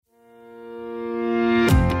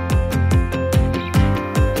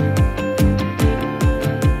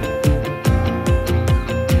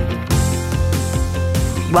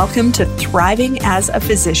Welcome to Thriving as a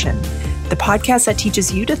Physician, the podcast that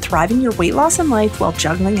teaches you to thrive in your weight loss and life while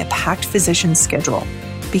juggling a packed physician schedule,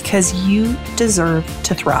 because you deserve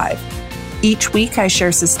to thrive. Each week, I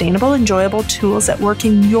share sustainable, enjoyable tools that work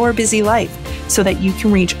in your busy life so that you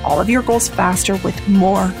can reach all of your goals faster with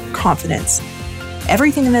more confidence.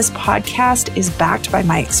 Everything in this podcast is backed by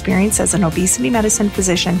my experience as an obesity medicine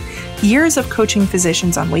physician, years of coaching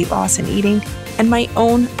physicians on weight loss and eating, and my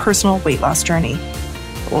own personal weight loss journey.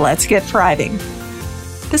 Let's get thriving.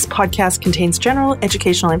 This podcast contains general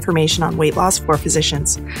educational information on weight loss for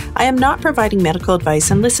physicians. I am not providing medical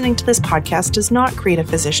advice, and listening to this podcast does not create a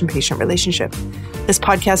physician-patient relationship. This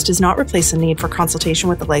podcast does not replace the need for consultation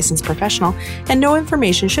with a licensed professional, and no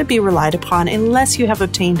information should be relied upon unless you have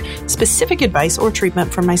obtained specific advice or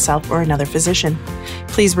treatment from myself or another physician.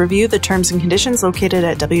 Please review the terms and conditions located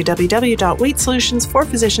at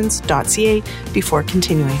www.weightsolutionsforphysicians.ca before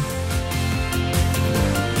continuing.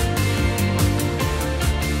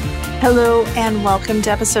 Hello and welcome to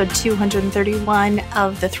episode 231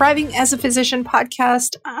 of the Thriving as a Physician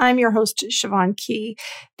podcast. I'm your host, Siobhan Key.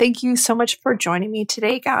 Thank you so much for joining me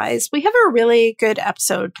today, guys. We have a really good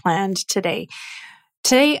episode planned today.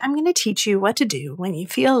 Today, I'm going to teach you what to do when you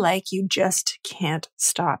feel like you just can't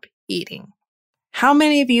stop eating. How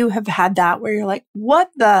many of you have had that where you're like, what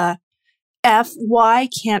the F? Why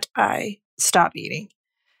can't I stop eating?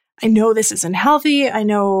 I know this isn't healthy. I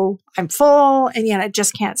know I'm full, and yet I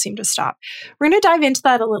just can't seem to stop. We're going to dive into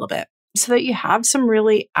that a little bit so that you have some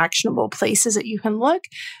really actionable places that you can look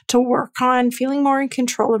to work on feeling more in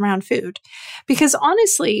control around food. Because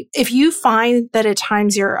honestly, if you find that at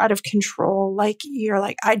times you're out of control, like you're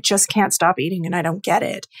like, I just can't stop eating and I don't get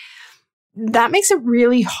it, that makes it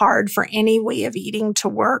really hard for any way of eating to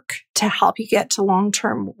work to help you get to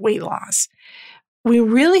long-term weight loss. We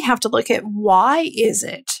really have to look at why is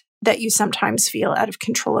it that you sometimes feel out of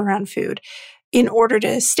control around food in order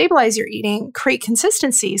to stabilize your eating, create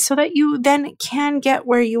consistency so that you then can get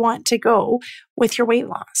where you want to go with your weight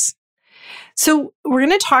loss. So we're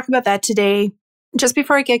going to talk about that today. Just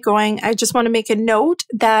before I get going, I just want to make a note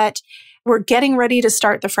that we're getting ready to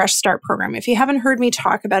start the Fresh Start program. If you haven't heard me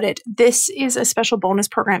talk about it, this is a special bonus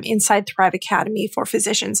program inside Thrive Academy for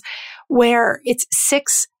physicians where it's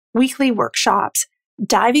 6 weekly workshops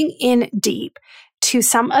diving in deep to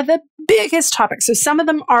some of the biggest topics. So some of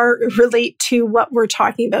them relate to what we're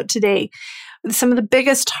talking about today. Some of the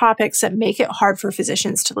biggest topics that make it hard for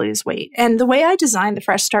physicians to lose weight. And the way I designed the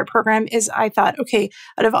Fresh Start program is I thought, okay,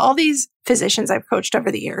 out of all these physicians I've coached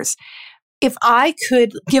over the years, if I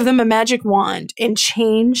could give them a magic wand and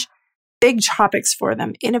change big topics for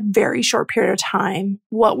them in a very short period of time,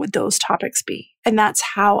 what would those topics be? And that's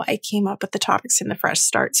how I came up with the topics in the Fresh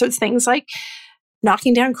Start. So it's things like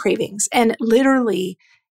knocking down cravings. And literally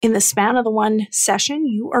in the span of the one session,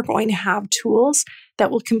 you are going to have tools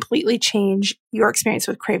that will completely change your experience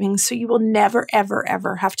with cravings. So you will never, ever,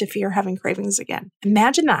 ever have to fear having cravings again.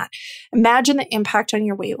 Imagine that. Imagine the impact on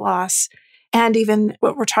your weight loss. And even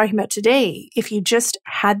what we're talking about today, if you just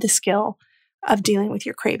had the skill of dealing with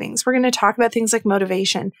your cravings. We're going to talk about things like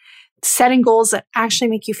motivation, setting goals that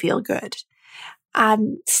actually make you feel good.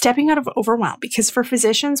 Stepping out of overwhelm, because for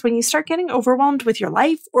physicians, when you start getting overwhelmed with your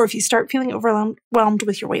life, or if you start feeling overwhelmed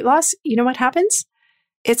with your weight loss, you know what happens?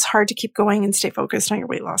 It's hard to keep going and stay focused on your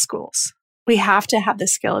weight loss goals. We have to have the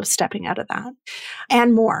skill of stepping out of that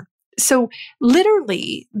and more. So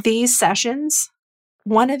literally these sessions,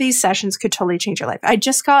 one of these sessions could totally change your life. I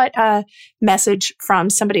just got a message from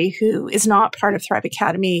somebody who is not part of Thrive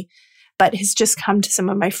Academy, but has just come to some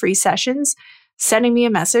of my free sessions, sending me a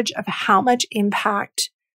message of how much impact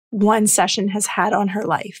one session has had on her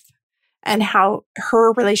life and how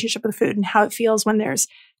her relationship with food and how it feels when there's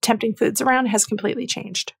tempting foods around has completely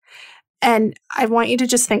changed. And I want you to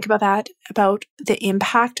just think about that, about the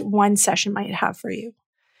impact one session might have for you,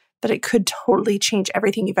 that it could totally change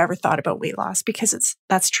everything you've ever thought about weight loss, because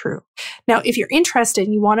that's true. Now, if you're interested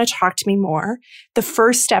and you want to talk to me more, the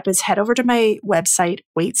first step is head over to my website,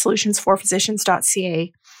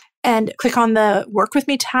 weightsolutionsforphysicians.ca, and click on the Work With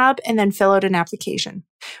Me tab and then fill out an application.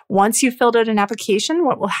 Once you've filled out an application,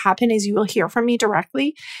 what will happen is you will hear from me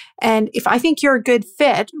directly. And if I think you're a good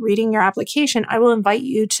fit reading your application, I will invite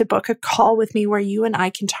you to book a call with me where you and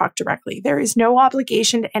I can talk directly. There is no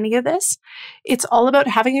obligation to any of this. It's all about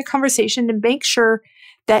having a conversation to make sure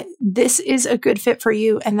that this is a good fit for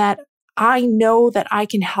you and that I know that I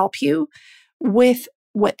can help you with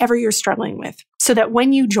whatever you're struggling with, so that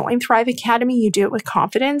when you join Thrive Academy, you do it with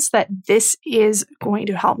confidence that this is going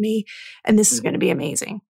to help me and this is going to be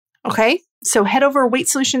amazing. Okay? So head over to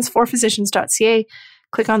weightsolutionsforphysicians.ca,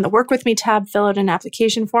 click on the Work With Me tab, fill out an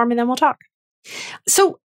application form, and then we'll talk.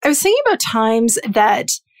 So I was thinking about times that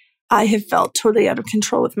I have felt totally out of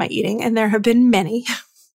control with my eating, and there have been many.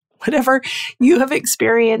 Whatever you have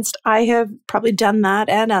experienced, I have probably done that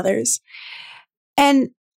and others. And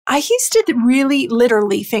I used to really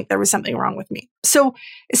literally think there was something wrong with me. So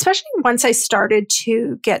especially once I started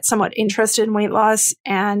to get somewhat interested in weight loss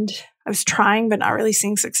and I was trying but not really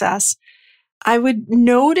seeing success, I would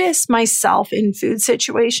notice myself in food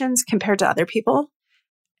situations compared to other people.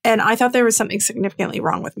 And I thought there was something significantly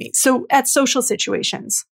wrong with me. So at social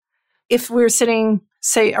situations, if we're sitting,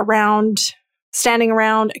 say, standing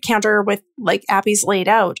around a counter with like appies laid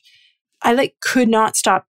out, I could not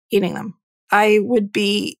stop eating them. I would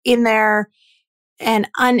be in there and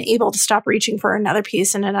unable to stop reaching for another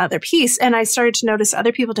piece and another piece. And I started to notice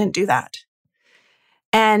other people didn't do that.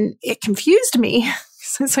 And it confused me.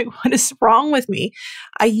 So it's like, what is wrong with me?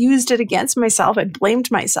 I used it against myself. I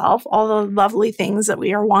blamed myself, all the lovely things that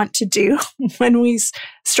we are wont to do when we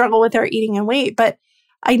struggle with our eating and weight. But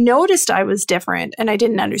I noticed I was different and I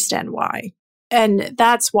didn't understand why. And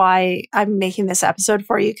that's why I'm making this episode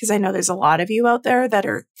for you, because I know there's a lot of you out there that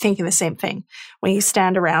are thinking the same thing. When you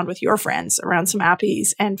stand around with your friends around some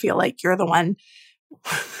appies and feel like you're the one,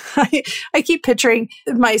 I keep picturing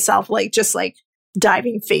myself just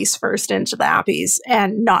diving face first into the appies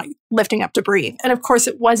and not lifting up to breathe. And of course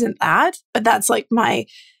it wasn't that, but that's like my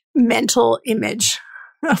mental image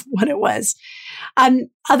of what it was.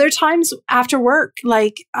 Other times after work,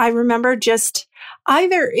 I remember just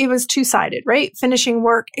either it was two-sided, right? Finishing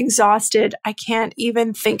work, exhausted. I can't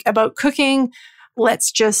even think about cooking.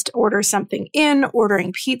 Let's just order something in,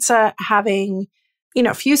 ordering pizza, having,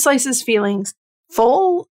 a few slices, feeling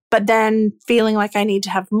full, but then feeling like I need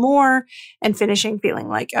to have more, and finishing feeling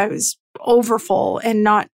like I was overfull and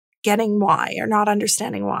not getting why or not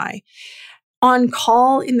understanding why. On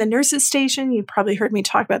call in the nurses' station, you probably heard me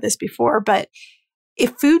talk about this before, but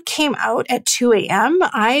if food came out at 2 a.m.,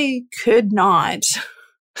 I could not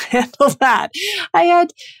handle that.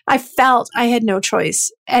 I felt I had no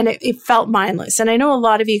choice, and it felt mindless. And I know a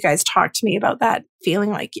lot of you guys talked to me about that,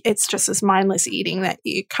 feeling like it's just this mindless eating that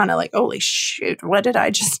you kind of holy shoot, what did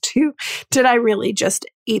I just do? Did I really just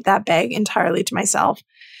eat that bag entirely to myself?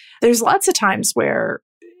 There's lots of times where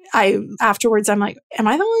afterwards, I'm like, am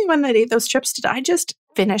I the only one that ate those chips? Did I just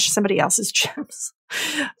finish somebody else's chips?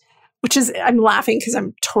 I'm laughing because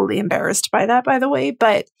I'm totally embarrassed by that, by the way.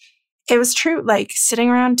 But it was true, sitting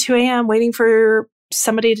around 2 a.m. waiting for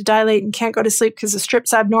somebody to dilate and can't go to sleep because the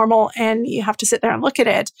strip's abnormal and you have to sit there and look at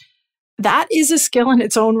it. That is a skill in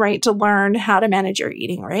its own right to learn how to manage your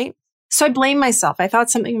eating, right? So I blame myself. I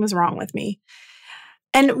thought something was wrong with me.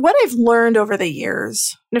 And what I've learned over the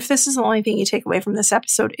years, and if this is the only thing you take away from this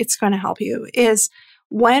episode, it's going to help you, is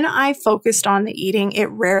when I focused on the eating, it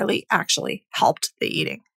rarely actually helped the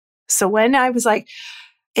eating. So when I was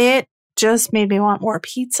it just made me want more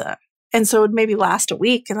pizza. And so it would maybe last a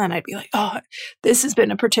week. And then I'd be like, oh, this has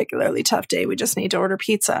been a particularly tough day. We just need to order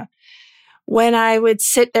pizza. When I would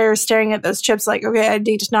sit there staring at those chips, okay, I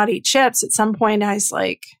need to not eat chips. At some point, I was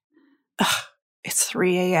like, it's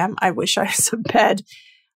 3 a.m. I wish I was in bed.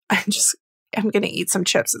 I'm going to eat some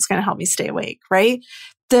chips. It's going to help me stay awake, right?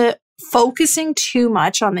 The focusing too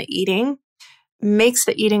much on the eating makes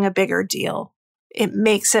the eating a bigger deal. It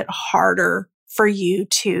makes it harder for you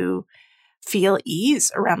to feel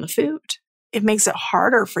ease around the food. It makes it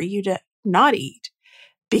harder for you to not eat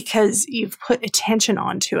because you've put attention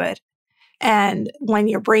onto it. And when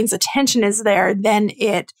your brain's attention is there, then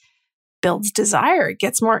it builds desire. It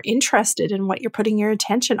gets more interested in what you're putting your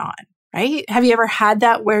attention on, right? Have you ever had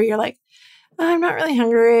that where you're like, oh, I'm not really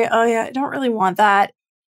hungry. Oh yeah, I don't really want that.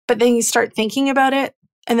 But then you start thinking about it.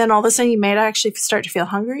 And then all of a sudden you might actually start to feel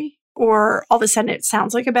hungry. Or all of a sudden it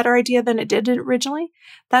sounds like a better idea than it did originally.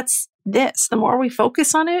 That's this. The more we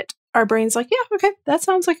focus on it, our brain's like, yeah, okay, that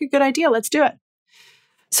sounds like a good idea. Let's do it.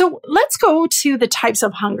 So let's go to the types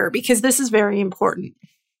of hunger, because this is very important.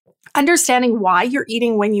 Understanding why you're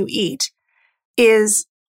eating when you eat is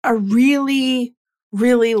a really,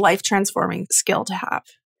 really life-transforming skill to have.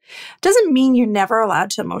 Doesn't mean you're never allowed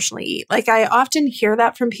to emotionally eat. I often hear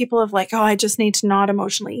that from people of oh, I just need to not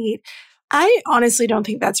emotionally eat. I honestly don't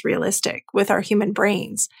think that's realistic with our human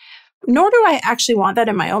brains, nor do I actually want that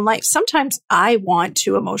in my own life. Sometimes I want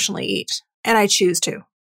to emotionally eat and I choose to.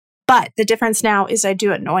 But the difference now is I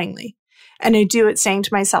do it knowingly. And I do it saying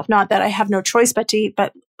to myself, not that I have no choice but to eat,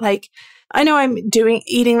 but I know I'm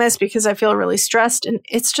eating this because I feel really stressed and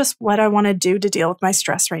it's just what I want to do to deal with my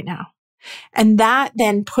stress right now. And that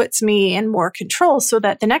then puts me in more control so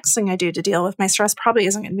that the next thing I do to deal with my stress probably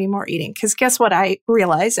isn't going to be more eating. Because guess what I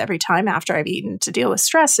realize every time after I've eaten to deal with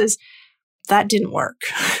stress is that didn't work.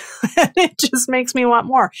 It just makes me want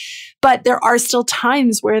more. But there are still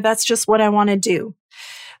times where that's just what I want to do.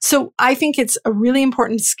 So I think it's a really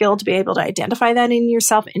important skill to be able to identify that in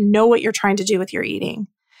yourself and know what you're trying to do with your eating,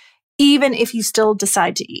 even if you still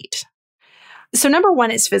decide to eat. So number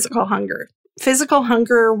one is physical hunger. Physical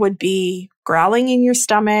hunger would be growling in your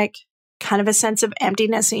stomach, kind of a sense of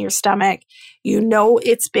emptiness in your stomach. You know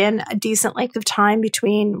it's been a decent length of time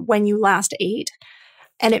between when you last ate,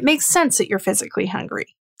 and it makes sense that you're physically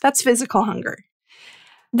hungry. That's physical hunger.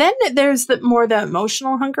 Then there's the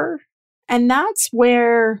emotional hunger, and that's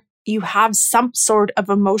where you have some sort of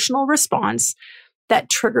emotional response that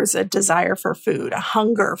triggers a desire for food, a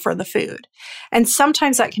hunger for the food. And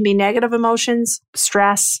sometimes that can be negative emotions,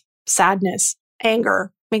 stress, sadness,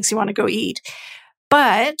 anger, makes you want to go eat.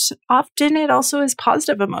 But often it also is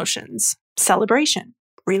positive emotions, celebration,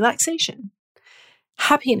 relaxation,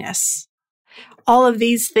 happiness. All of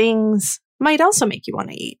these things might also make you want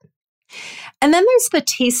to eat. And then there's the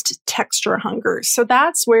taste texture hunger. So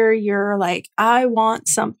that's where you're like, I want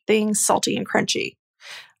something salty and crunchy.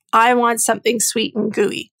 I want something sweet and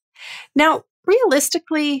gooey. Now,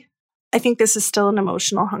 realistically, I think this is still an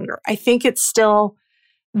emotional hunger. I think it's still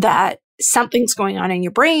that something's going on in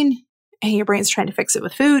your brain and your brain's trying to fix it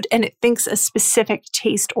with food, and it thinks a specific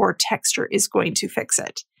taste or texture is going to fix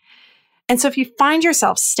it. And so if you find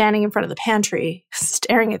yourself standing in front of the pantry,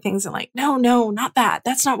 staring at things and like, no, not that.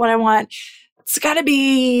 That's not what I want. It's got to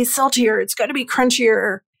be saltier. It's got to be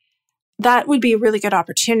crunchier. That would be a really good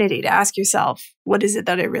opportunity to ask yourself, what is it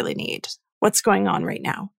that I really need? What's going on right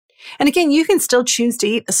now? And again, you can still choose to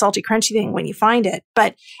eat the salty, crunchy thing when you find it,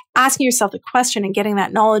 but asking yourself the question and getting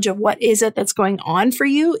that knowledge of what is it that's going on for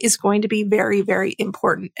you is going to be very, very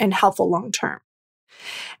important and helpful long term.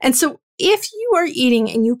 And so if you are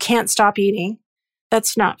eating and you can't stop eating,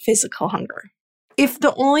 that's not physical hunger. If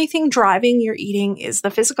the only thing driving your eating is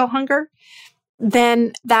the physical hunger,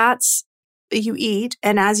 then that's you eat.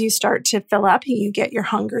 And as you start to fill up and you get your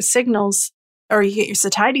hunger signals or you get your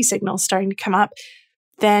satiety signals starting to come up,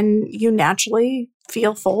 then you naturally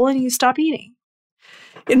feel full and you stop eating.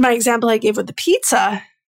 In my example I gave with the pizza,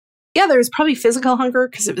 yeah, there was probably physical hunger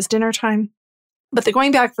because it was dinner time. But the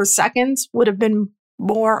going back for seconds would have been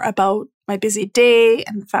more about my busy day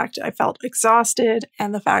and the fact I felt exhausted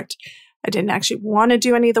and the fact I didn't actually want to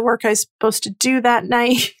do any of the work I was supposed to do that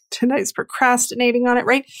night. And I was procrastinating on it,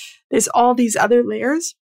 right? There's all these other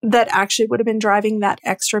layers that actually would have been driving that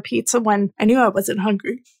extra pizza when I knew I wasn't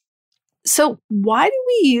hungry. So why do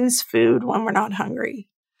we use food when we're not hungry?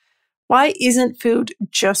 Why isn't food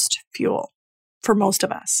just fuel for most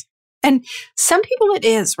of us? And some people it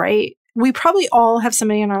is, right? We probably all have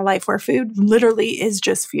somebody in our life where food literally is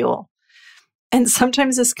just fuel. And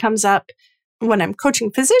sometimes this comes up when I'm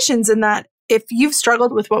coaching physicians in that if you've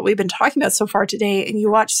struggled with what we've been talking about so far today and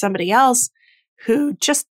you watch somebody else who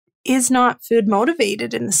just is not food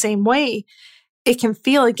motivated in the same way, it can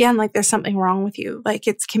feel again like there's something wrong with you. Like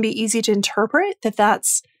it can be easy to interpret that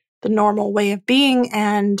that's the normal way of being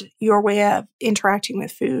and your way of interacting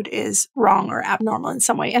with food is wrong or abnormal in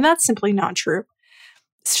some way. And that's simply not true.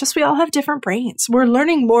 It's just we all have different brains. We're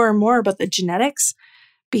learning more and more about the genetics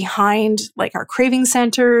behind like our craving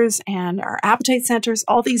centers and our appetite centers,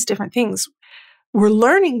 all these different things. We're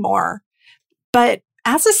learning more, but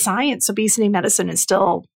as a science, obesity medicine is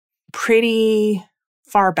still pretty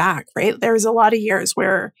far back, right? There's a lot of years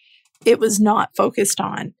where it was not focused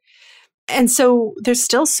on. And so there's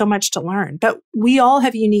still so much to learn, but we all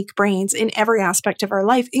have unique brains in every aspect of our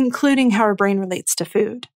life, including how our brain relates to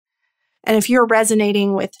food. And if you're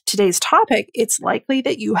resonating with today's topic, it's likely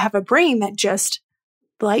that you have a brain that just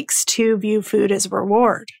likes to view food as a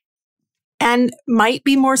reward and might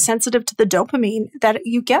be more sensitive to the dopamine that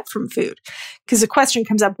you get from food. Because the question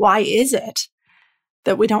comes up, why is it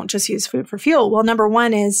that we don't just use food for fuel? Well, number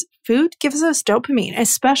one is food gives us dopamine,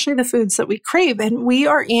 especially the foods that we crave. And we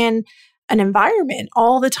are in an environment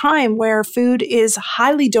all the time where food is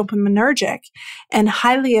highly dopaminergic and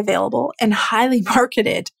highly available and highly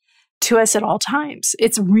marketed to us at all times.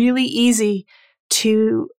 It's really easy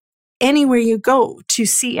to anywhere you go to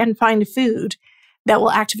see and find food that will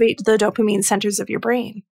activate the dopamine centers of your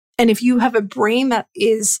brain. And if you have a brain that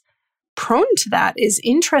is prone to that, is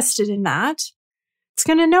interested in that, it's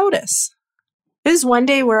going to notice. There was one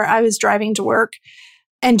day where I was driving to work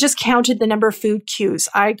and just counted the number of food cues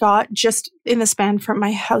I got just in the span from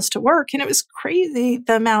my house to work. And it was crazy,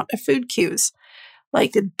 the amount of food cues.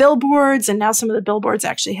 Like the billboards, and now some of the billboards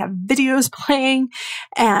actually have videos playing,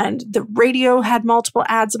 and the radio had multiple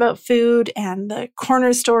ads about food, and the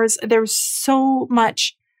corner stores, there was so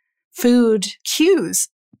much food cues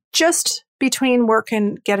just between work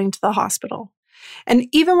and getting to the hospital. And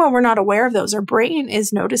even when we're not aware of those, our brain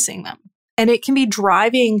is noticing them. And it can be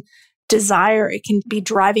driving desire. It can be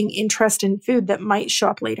driving interest in food that might show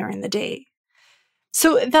up later in the day.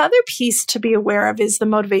 So the other piece to be aware of is the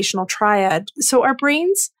motivational triad. So our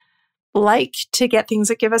brains like to get things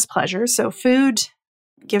that give us pleasure. So food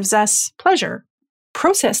gives us pleasure.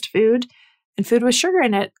 Processed food and food with sugar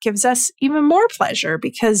in it gives us even more pleasure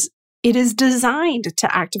because it is designed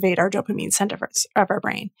to activate our dopamine centers of our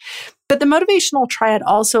brain. But the motivational triad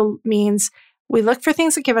also means we look for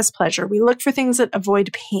things that give us pleasure. We look for things that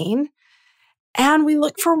avoid pain. And we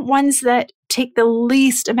look for ones that take the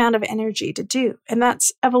least amount of energy to do. And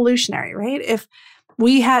that's evolutionary, right? If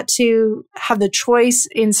we had to have the choice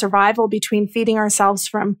in survival between feeding ourselves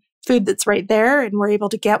from food that's right there and we're able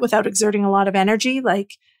to get without exerting a lot of energy,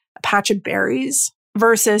 like a patch of berries,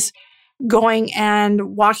 versus going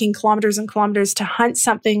and walking kilometers and kilometers to hunt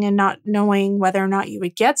something and not knowing whether or not you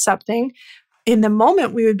would get something, in the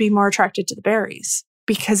moment, we would be more attracted to the berries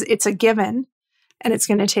because it's a given and it's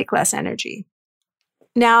going to take less energy.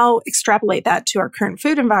 Now, extrapolate that to our current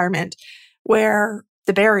food environment where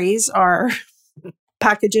the berries are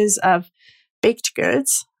packages of baked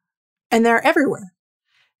goods and they're everywhere.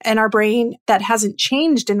 And our brain that hasn't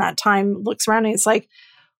changed in that time looks around and it's like,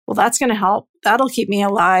 well, that's going to help. That'll keep me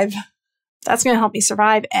alive. That's going to help me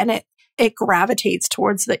survive. And it gravitates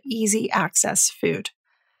towards the easy access food.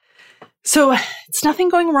 So it's nothing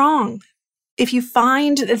going wrong. If you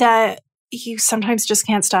find that you sometimes just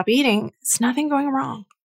can't stop eating, it's nothing going wrong.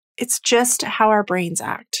 It's just how our brains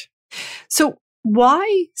act. So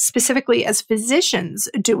why specifically as physicians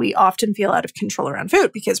do we often feel out of control around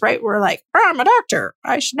food? Because, right, we're like, oh, I'm a doctor.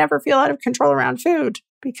 I should never feel out of control around food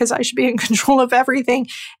because I should be in control of everything.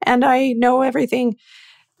 And I know everything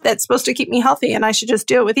that's supposed to keep me healthy and I should just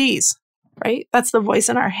do it with ease, right? That's the voice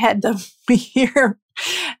in our head that we hear.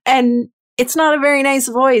 And it's not a very nice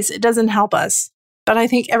voice. It doesn't help us. But I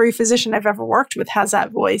think every physician I've ever worked with has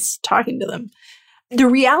that voice talking to them. The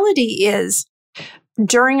reality is,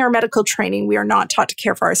 during our medical training, we are not taught to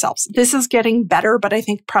care for ourselves. This is getting better, but I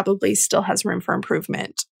think probably still has room for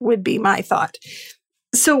improvement, would be my thought.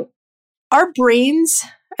 So our brains,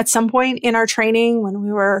 at some point in our training, when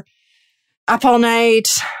we were up all night,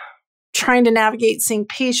 trying to navigate seeing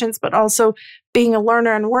patients, but also being a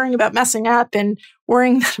learner and worrying about messing up and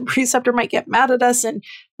worrying that a preceptor might get mad at us and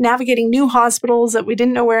navigating new hospitals that we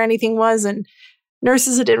didn't know where anything was and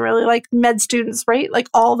nurses that didn't really like med students, right? Like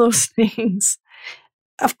all those things.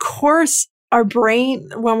 Of course, our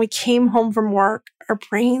brain, when we came home from work, our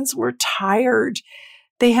brains were tired.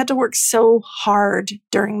 They had to work so hard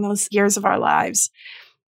during those years of our lives.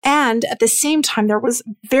 And at the same time, there was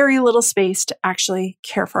very little space to actually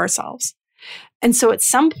care for ourselves. And so at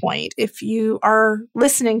some point, if you are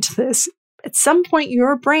listening to this, at some point,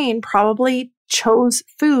 your brain probably chose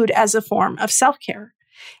food as a form of self-care.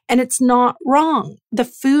 And it's not wrong. The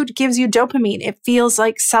food gives you dopamine. It feels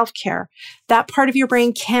like self-care. That part of your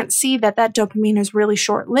brain can't see that dopamine is really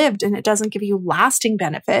short-lived and it doesn't give you lasting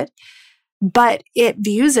benefit, but it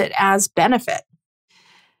views it as benefit.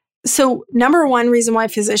 So number one reason why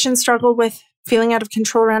physicians struggle with feeling out of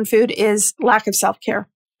control around food is lack of self-care.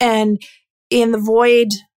 And in the void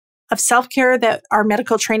of self-care that our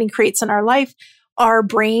medical training creates in our life, our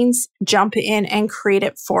brains jump in and create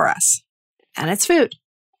it for us. And it's food,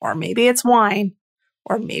 or maybe it's wine,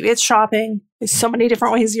 or maybe it's shopping. There's so many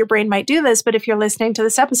different ways your brain might do this, but if you're listening to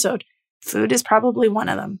this episode, food is probably one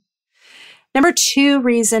of them. Number two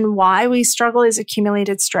reason why we struggle is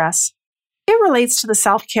accumulated stress. It relates to the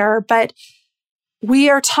self-care, but we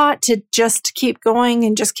are taught to just keep going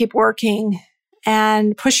and just keep working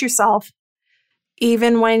and push yourself,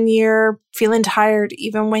 even when you're feeling tired,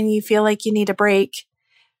 even when you feel like you need a break.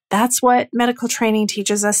 That's what medical training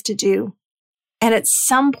teaches us to do. And at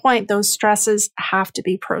some point, those stresses have to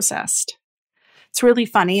be processed. It's really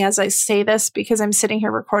funny as I say this because I'm sitting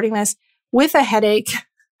here recording this with a headache.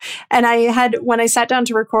 And when I sat down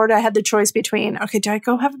to record, I had the choice between, okay, do I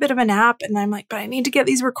go have a bit of a nap? And I'm like, but I need to get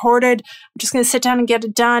these recorded. I'm just going to sit down and get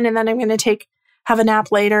it done. And then I'm going to have a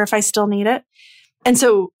nap later if I still need it. And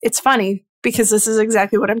so it's funny because this is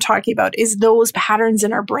exactly what I'm talking about, is those patterns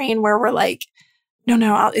in our brain where we're like,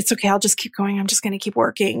 no, it's okay. I'll just keep going. I'm just going to keep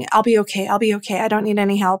working. I'll be okay. I don't need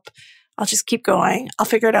any help. I'll just keep going. I'll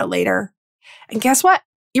figure it out later. And guess what?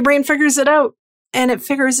 Your brain figures it out, and it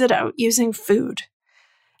figures it out using food.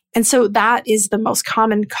 And so that is the most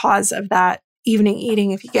common cause of that evening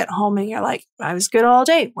eating, if you get home and you're like, I was good all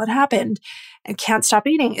day, what happened? And can't stop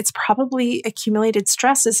eating, it's probably accumulated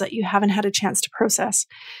stresses that you haven't had a chance to process.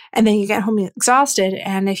 And then you get home exhausted.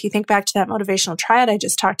 And if you think back to that motivational triad I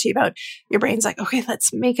just talked to you about, your brain's like, okay,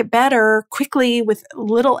 let's make it better quickly with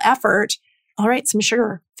little effort. All right, some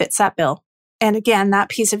sugar fits that bill. And again, that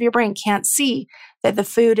piece of your brain can't see that the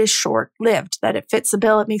food is short-lived, that it fits the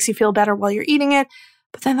bill, it makes you feel better while you're eating it.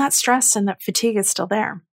 But then that stress and that fatigue is still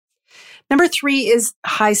there. Number 3 is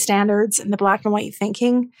high standards and the black and white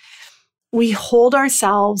thinking. We hold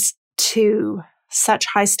ourselves to such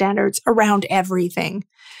high standards around everything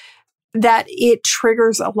that it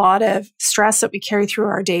triggers a lot of stress that we carry through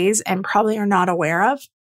our days and probably are not aware of.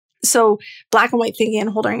 So black and white thinking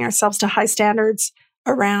and holding ourselves to high standards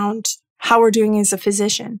around how we're doing as a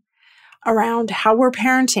physician, around how we're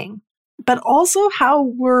parenting, but also how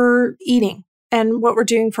we're eating and what we're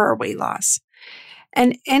doing for our weight loss.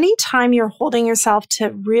 And anytime you're holding yourself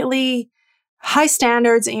to really high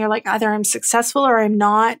standards and you're like, either I'm successful or I'm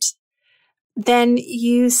not, then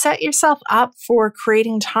you set yourself up for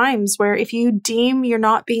creating times where if you deem you're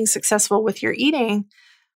not being successful with your eating,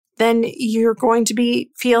 then you're going to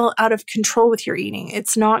feel out of control with your eating.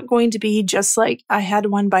 It's not going to be just like, I had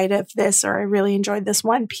one bite of this, or I really enjoyed this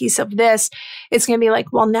one piece of this. It's going to be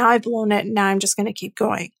like, well, now I've blown it and now I'm just going to keep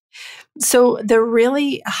going. So the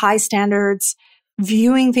really high standards,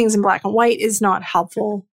 viewing things in black and white is not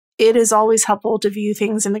helpful. It is always helpful to view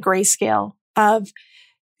things in the grayscale of,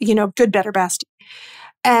 good, better, best.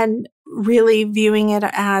 And really viewing it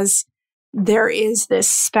as there is this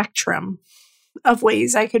spectrum of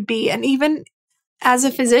ways I could be. And even as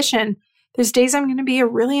a physician, there's days I'm going to be a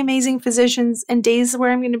really amazing physician and days where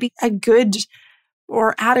I'm going to be a good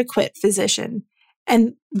or adequate physician.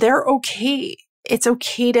 And they're okay. It's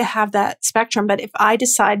okay to have that spectrum. But if I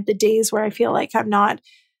decide the days where I feel like I'm not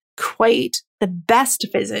quite the best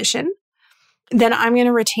physician, then I'm going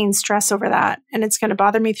to retain stress over that. And it's going to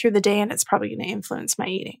bother me through the day and it's probably going to influence my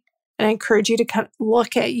eating. And I encourage you to kind of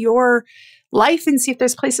look at your life and see if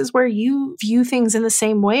there's places where you view things in the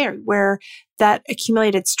same way, or where that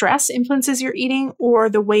accumulated stress influences your eating, or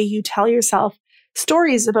the way you tell yourself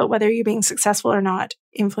stories about whether you're being successful or not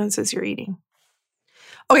influences your eating.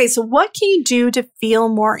 Okay, so what can you do to feel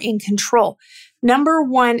more in control? Number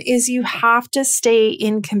 1 is you have to stay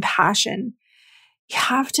in compassion. You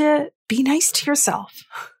have to be nice to yourself.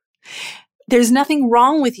 There's nothing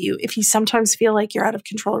wrong with you if you sometimes feel like you're out of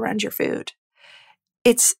control around your food.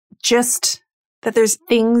 It's just that there's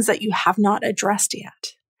things that you have not addressed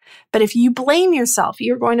yet. But if you blame yourself,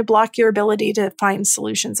 you're going to block your ability to find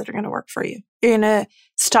solutions that are going to work for you. You're going to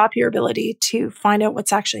stop your ability to find out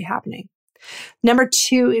what's actually happening. Number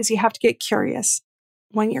 2 is you have to get curious.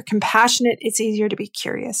 When you're compassionate, it's easier to be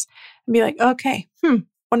curious and be like, okay,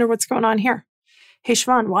 wonder what's going on here. Hey,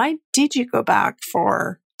 Siobhan, why did you go back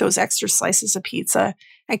for those extra slices of pizza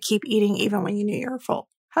and keep eating even when you knew you were full?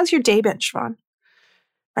 How's your day been, Siobhan?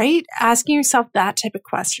 Right? Asking yourself that type of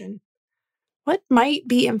question. What might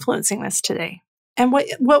be influencing this today? And what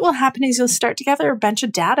will happen is you'll start to gather a bunch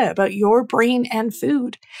of data about your brain and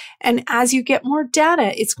food. And as you get more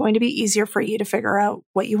data, it's going to be easier for you to figure out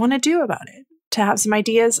what you want to do about it, to have some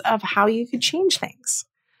ideas of how you could change things.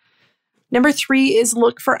 Number 3 is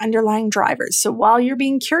look for underlying drivers. So while you're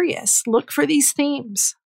being curious, look for these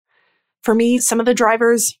themes. For me, some of the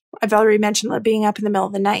drivers, I've already mentioned that being up in the middle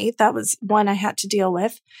of the night, that was one I had to deal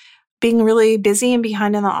with. Being really busy and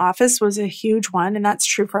behind in the office was a huge one, and that's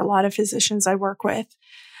true for a lot of physicians I work with.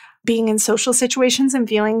 Being in social situations and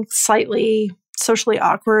feeling slightly socially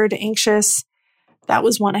awkward, anxious, that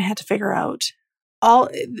was one I had to figure out.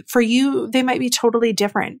 For you, they might be totally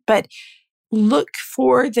different, but look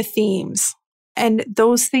for the themes, and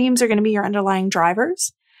those themes are going to be your underlying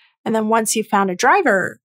drivers. And then once you've found a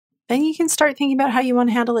driver, then you can start thinking about how you want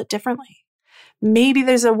to handle it differently. Maybe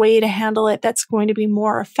there's a way to handle it that's going to be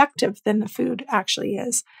more effective than the food actually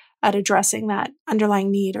is at addressing that underlying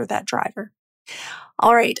need or that driver.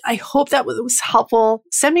 All right. I hope that was helpful.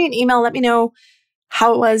 Send me an email. Let me know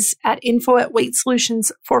how it was at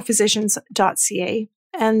info@weightsolutionsforphysicians.ca.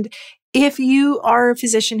 And if you are a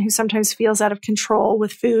physician who sometimes feels out of control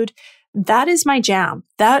with food, that is my jam.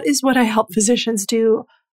 That is what I help physicians do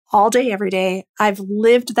all day, every day. I've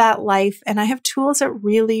lived that life and I have tools that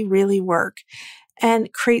really, really work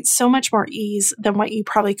and create so much more ease than what you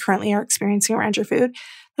probably currently are experiencing around your food.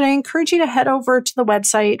 But I encourage you to head over to the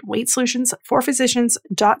website,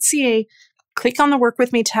 weightsolutionsforphysicians.ca, click on the Work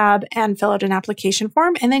With Me tab and fill out an application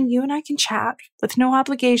form. And then you and I can chat with no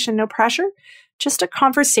obligation, no pressure, just a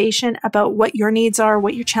conversation about what your needs are,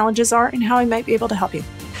 what your challenges are, and how I might be able to help you.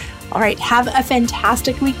 All right, have a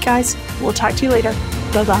fantastic week, guys. We'll talk to you later.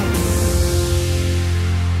 Bye-bye.